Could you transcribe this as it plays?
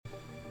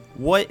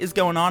What is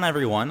going on,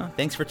 everyone?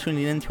 Thanks for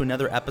tuning in to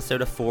another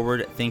episode of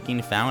Forward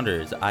Thinking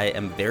Founders. I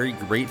am very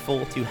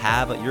grateful to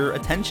have your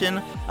attention,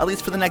 at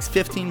least for the next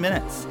 15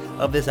 minutes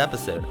of this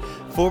episode.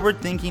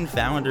 Forward Thinking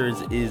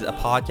Founders is a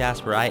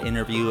podcast where I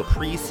interview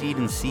pre-seed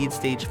and seed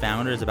stage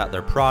founders about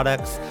their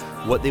products,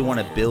 what they want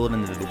to build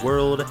into the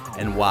world,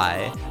 and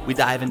why. We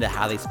dive into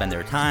how they spend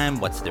their time,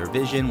 what's their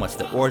vision, what's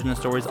their origin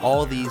stories,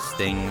 all these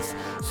things,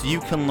 so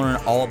you can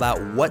learn all about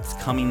what's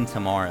coming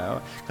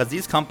tomorrow. Because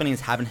these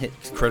companies haven't hit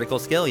critical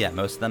scale yet.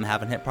 Most of them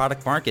haven't hit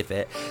product market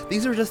fit.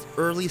 These are just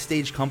early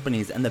stage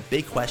companies, and the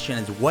big question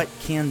is, what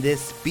can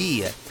this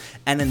be?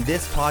 And in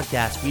this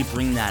podcast, we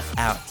bring that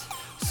out.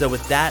 So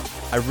with that,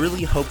 I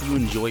really hope you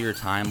enjoy your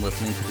time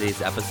listening to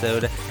today's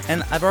episode.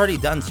 And I've already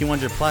done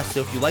 200 plus,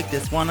 so if you like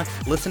this one,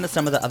 listen to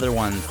some of the other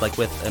ones, like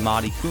with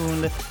Imadi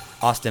Kund,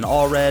 Austin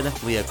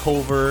Allred, Leah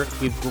Culver.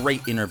 We have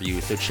great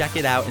interviews, so check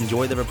it out,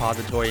 enjoy the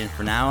repository, and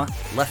for now,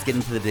 let's get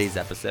into today's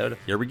episode.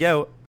 Here we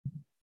go.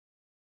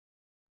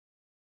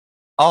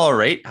 All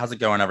right, how's it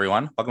going,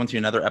 everyone? Welcome to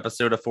another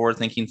episode of Forward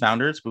Thinking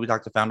Founders, where we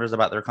talk to founders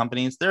about their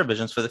companies, their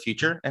visions for the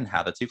future, and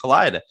how the two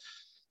collide.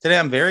 Today,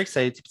 I'm very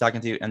excited to be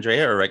talking to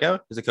Andrea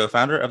Orrego, who's a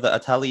co-founder of the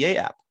Atelier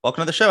app.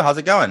 Welcome to the show. How's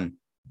it going?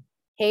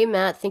 Hey,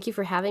 Matt. Thank you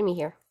for having me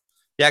here.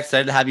 Yeah,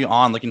 excited to have you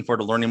on. Looking forward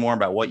to learning more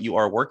about what you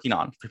are working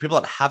on. For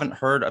people that haven't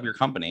heard of your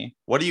company,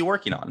 what are you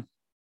working on?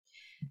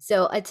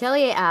 So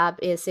Atelier app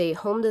is a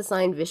home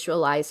design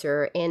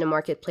visualizer and a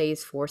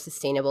marketplace for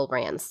sustainable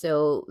brands.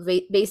 So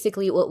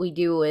basically what we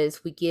do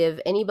is we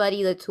give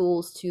anybody the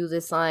tools to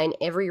design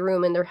every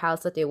room in their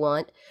house that they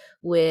want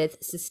with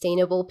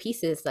sustainable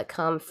pieces that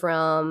come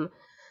from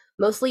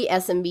mostly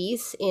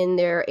SMBs in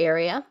their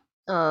area.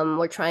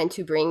 We're trying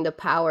to bring the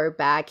power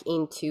back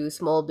into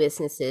small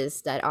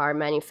businesses that are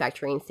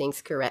manufacturing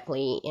things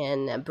correctly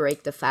and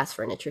break the fast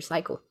furniture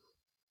cycle.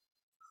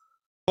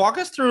 Walk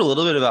us through a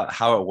little bit about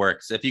how it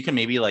works. If you can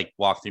maybe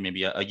walk through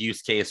maybe a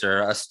use case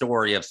or a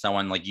story of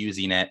someone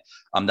using it,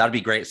 that'd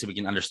be great so we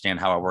can understand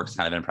how it works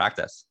kind of in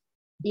practice.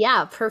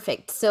 Yeah,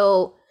 perfect.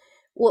 So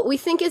what we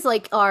think is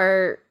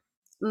our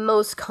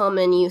most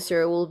common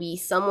user will be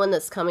someone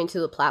that's coming to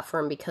the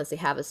platform because they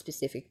have a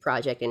specific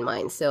project in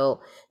mind. So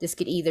this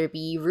could either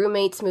be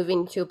roommates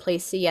moving to a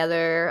place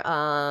together,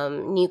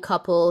 new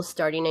couples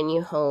starting a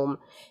new home,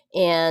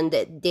 and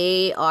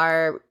they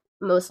are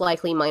most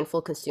likely mindful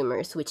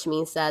consumers, which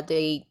means that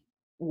they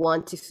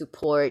want to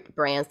support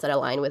brands that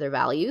align with their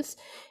values,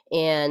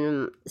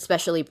 and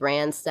especially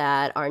brands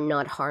that are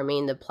not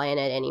harming the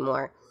planet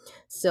anymore.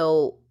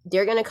 So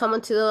they're going to come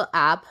onto the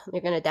app,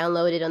 they're going to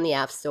download it on the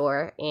App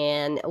Store,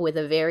 and with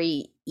a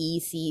very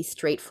easy,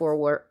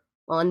 straightforward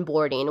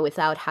onboarding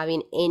without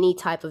having any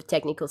type of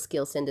technical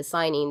skills in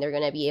designing, they're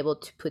going to be able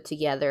to put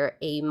together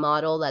a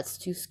model that's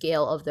to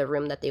scale of the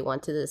room that they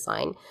want to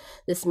design.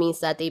 This means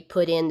that they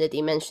put in the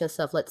dimensions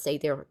of, let's say,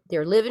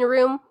 their living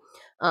room.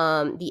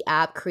 The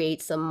app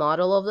creates a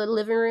model of the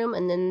living room,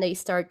 and then they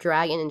start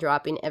dragging and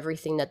dropping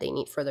everything that they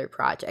need for their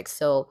project.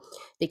 So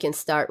they can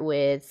start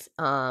with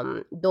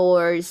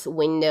doors,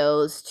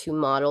 windows to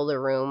model the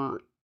room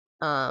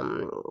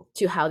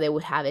to how they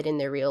would have it in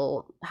their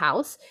real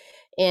house.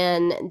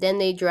 And then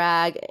they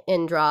drag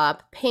and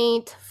drop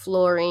paint,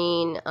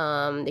 flooring,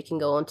 they can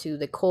go into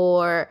the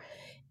core,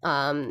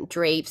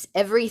 drapes,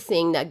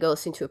 everything that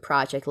goes into a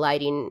project,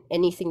 lighting,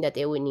 anything that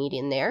they would need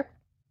in there.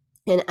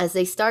 And as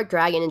they start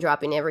dragging and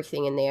dropping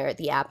everything in there,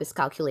 the app is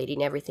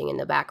calculating everything in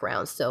the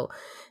background. So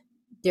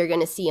they're going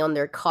to see on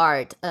their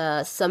cart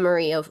a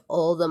summary of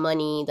all the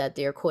money that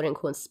they're quote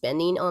unquote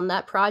spending on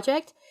that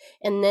project.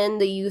 And then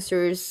the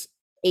user's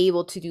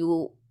able to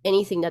do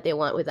anything that they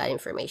want with that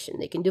information.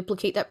 They can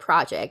duplicate that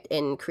project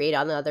and create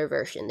another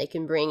version. They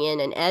can bring in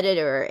an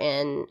editor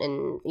and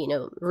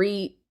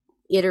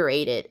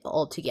reiterate it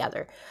all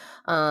together.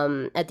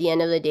 At the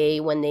end of the day,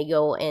 when they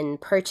go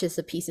and purchase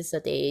the pieces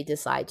that they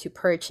decide to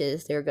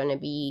purchase, they're going to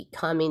be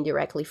coming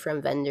directly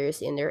from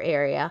vendors in their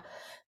area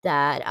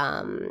that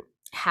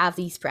have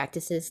these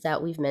practices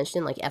that we've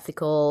mentioned, like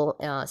ethical,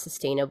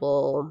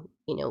 sustainable,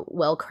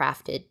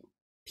 well-crafted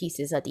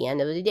pieces at the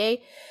end of the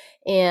day.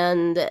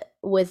 And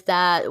with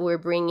that, we're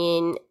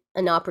bringing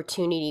an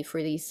opportunity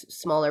for these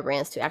smaller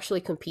brands to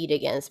actually compete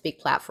against big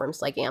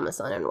platforms like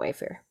Amazon and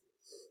Wayfair.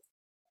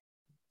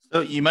 So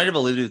you might have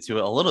alluded to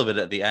it a little bit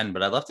at the end,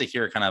 but I'd love to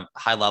hear kind of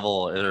high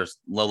level or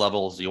low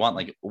levels you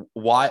want.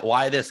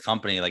 Why this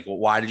company?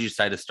 Why did you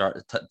decide to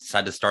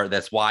start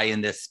this? Why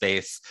in this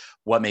space?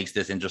 What makes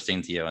this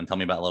interesting to you? And tell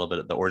me about a little bit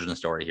of the origin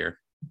story here.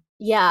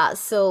 Yeah,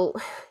 so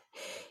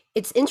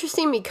it's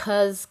interesting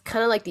because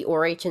kind of like the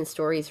origin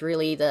story is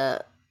really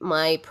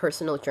my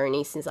personal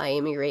journey since I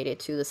immigrated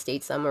to the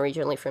States. I'm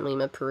originally from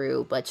Lima,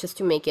 Peru, but just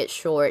to make it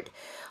short,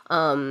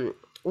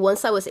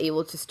 once I was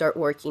able to start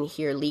working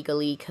here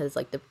legally, because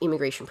the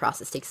immigration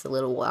process takes a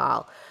little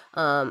while,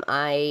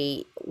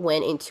 I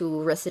went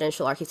into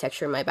residential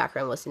architecture. My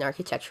background was in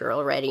architecture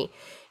already.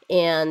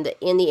 And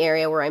in the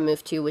area where I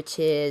moved to, which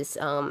is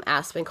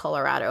Aspen,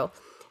 Colorado,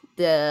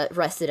 the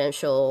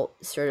residential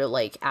sort of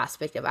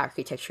aspect of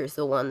architecture is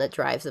the one that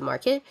drives the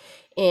market.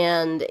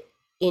 And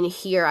in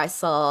here I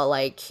saw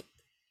like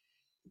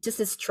just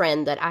this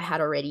trend that I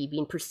had already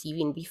been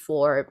perceiving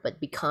before, but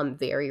become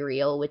very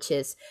real, which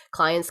is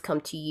clients come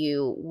to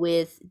you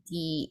with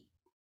the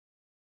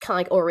kind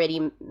of like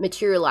already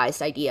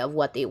materialized idea of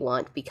what they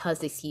want because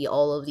they see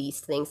all of these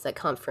things that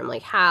come from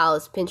like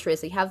Houzz,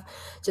 Pinterest. They have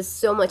just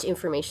so much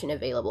information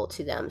available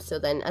to them. So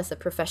then as a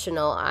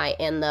professional, I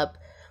end up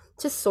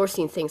just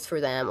sourcing things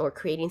for them or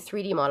creating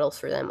 3D models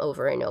for them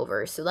over and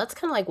over. So that's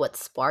kind of like what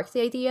sparked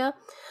the idea.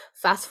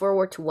 Fast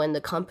forward to when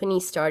the company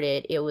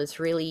started, it was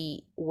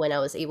really when I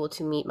was able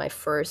to meet my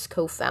first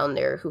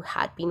co-founder who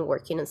had been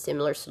working on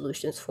similar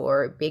solutions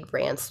for big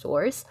brand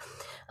stores.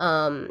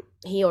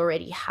 He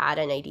already had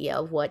an idea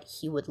of what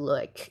he would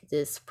like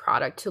this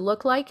product to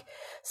look like.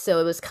 So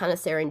it was kind of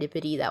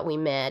serendipity that we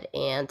met,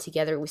 and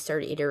together we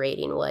started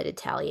iterating what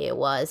Atelier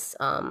was.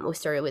 We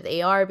started with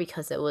AR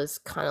because it was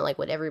kind of like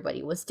what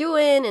everybody was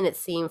doing and it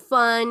seemed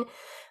fun.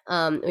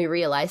 We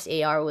realized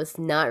AR was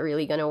not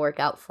really going to work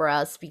out for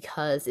us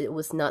because it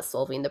was not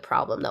solving the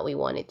problem that we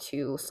wanted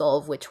to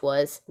solve, which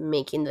was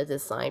making the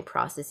design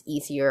process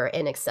easier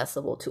and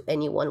accessible to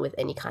anyone with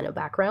any kind of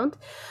background.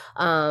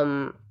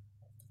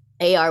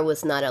 AR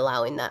was not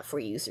allowing that for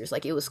users.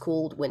 Like, it was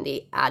cool when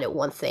they added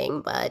one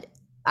thing, but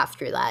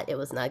after that it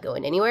was not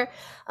going anywhere.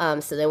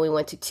 So then we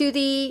went to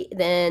 2D.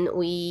 Then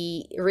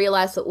we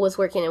realized what was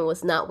working and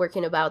was not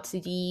working about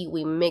 2D.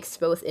 We mixed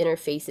both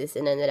interfaces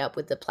and ended up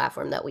with the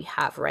platform that we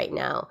have right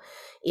now.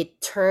 It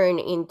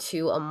turned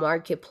into a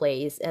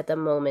marketplace at the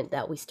moment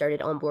that we started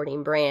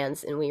onboarding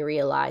brands, and we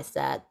realized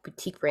that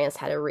boutique brands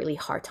had a really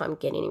hard time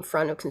getting in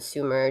front of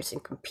consumers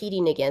and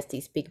competing against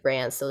these big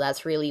brands. So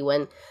that's really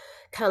when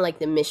kind of like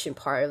the mission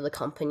part of the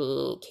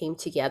company came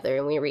together,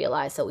 and we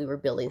realized that we were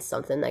building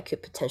something that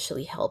could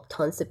potentially help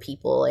tons of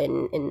people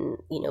and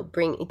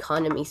bring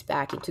economies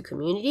back into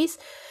communities.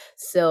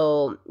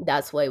 So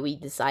that's why we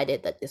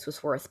decided that this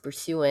was worth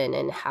pursuing,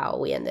 and how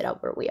we ended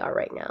up where we are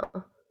right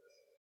now.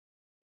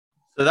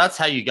 So that's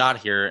how you got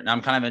here. And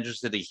I'm kind of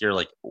interested to hear,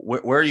 like,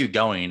 where are you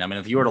going? I mean,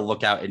 if you were to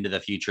look out into the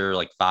future,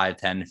 like 5,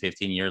 10,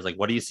 15 years, like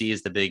what do you see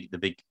as the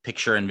big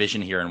picture and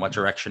vision here, and what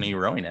direction are you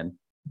rowing in?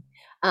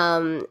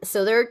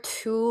 So there are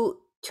two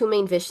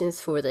main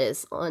visions for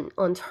this.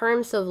 On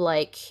terms of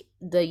like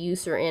the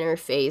user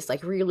interface,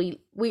 like we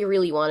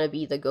really want to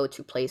be the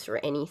go-to place for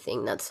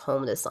anything that's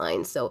home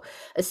design. So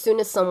as soon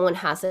as someone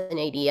has an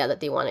idea that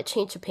they want to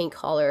change a paint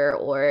color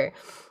or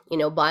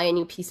buy a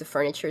new piece of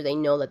furniture, they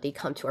know that they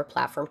come to our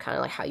platform, kind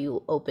of like how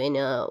you open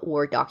a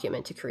Word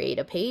document to create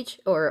a page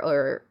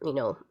or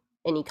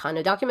any kind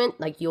of document.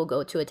 Like, you'll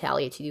go to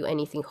Atelier to do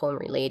anything home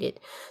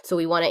related. So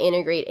we want to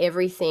integrate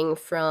everything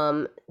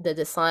from the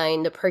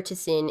design, the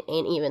purchasing,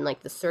 and even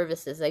like the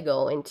services that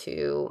go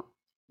into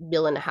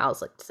building a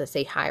house, like to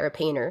say hire a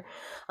painter,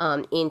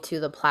 into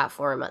the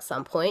platform at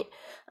some point.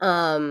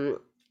 And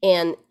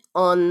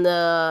on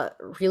the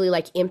really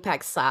like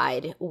impact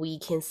side, we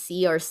can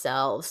see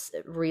ourselves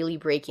really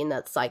breaking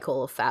that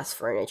cycle of fast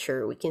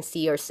furniture. We can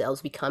see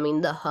ourselves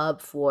becoming the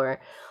hub for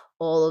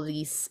all of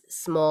these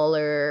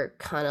smaller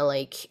kind of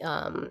like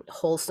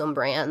wholesome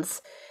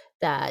brands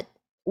that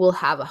will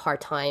have a hard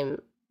time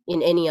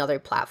in any other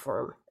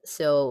platform.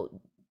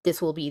 So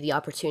this will be the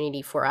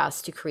opportunity for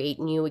us to create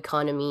new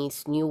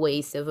economies, new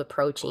ways of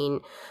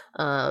approaching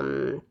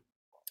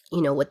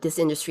what this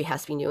industry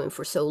has been doing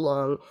for so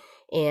long,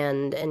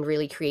 and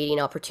really creating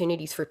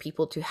opportunities for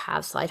people to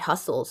have side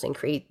hustles and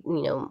create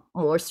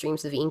more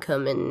streams of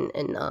income,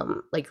 and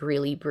like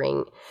really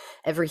bring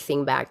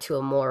everything back to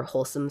a more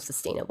wholesome,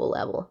 sustainable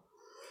level.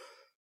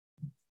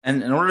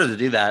 And in order to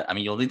do that, I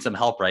mean, you'll need some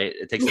help, right?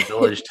 It takes a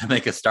village to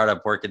make a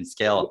startup work and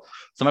scale.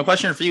 So my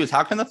question for you is,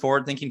 how can the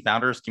forward-thinking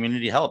founders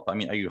community help? I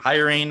mean, are you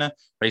hiring,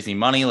 raising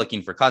money,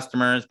 looking for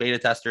customers, beta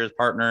testers,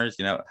 partners?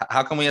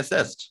 How can we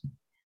assist?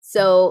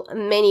 So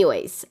many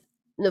ways.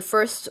 The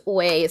first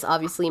way is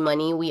obviously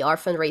money. We are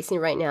fundraising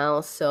right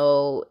now.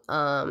 So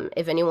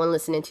if anyone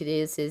listening to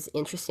this is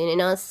interested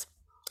in us,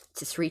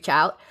 just reach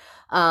out.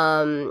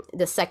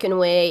 The second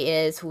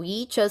way is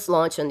we just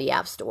launched on the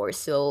App Store.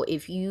 So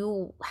if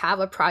you have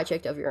a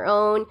project of your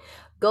own,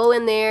 go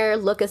in there,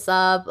 look us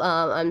up.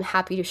 I'm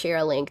happy to share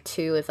a link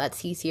too, if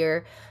that's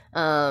easier.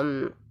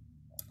 And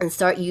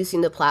start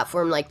using the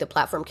platform. Like, the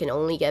platform can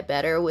only get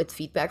better with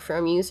feedback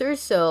from users.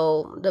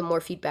 So the more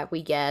feedback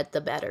we get,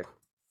 the better.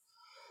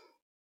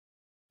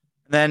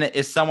 Then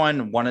if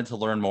someone wanted to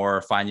learn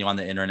more, find you on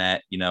the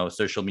internet,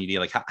 social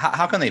media, like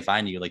how can they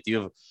find you? Like, do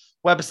you have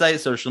website,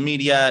 social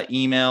media,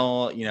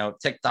 email,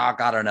 TikTok?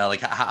 I don't know.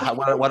 Like,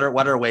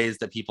 what are ways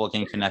that people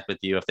can connect with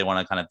you if they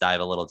want to kind of dive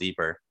a little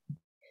deeper?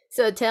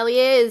 So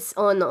Atelier is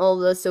on all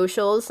the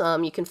socials.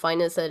 You can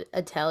find us at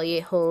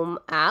Atelier Home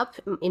app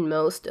in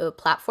most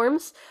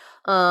platforms.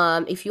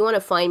 If you want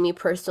to find me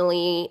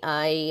personally,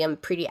 I am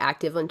pretty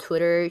active on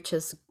Twitter.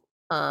 Just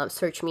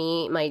search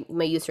me. My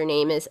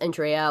username is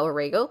Andrea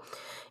Orrego,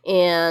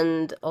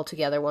 and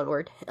altogether one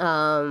word.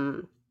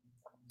 And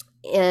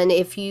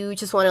if you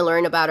just want to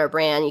learn about our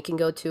brand, you can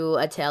go to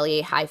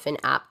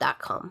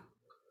atelier-app.com.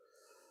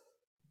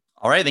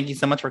 All right. Thank you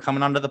so much for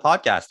coming on to the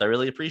podcast. I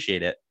really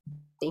appreciate it.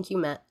 Thank you,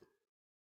 Matt.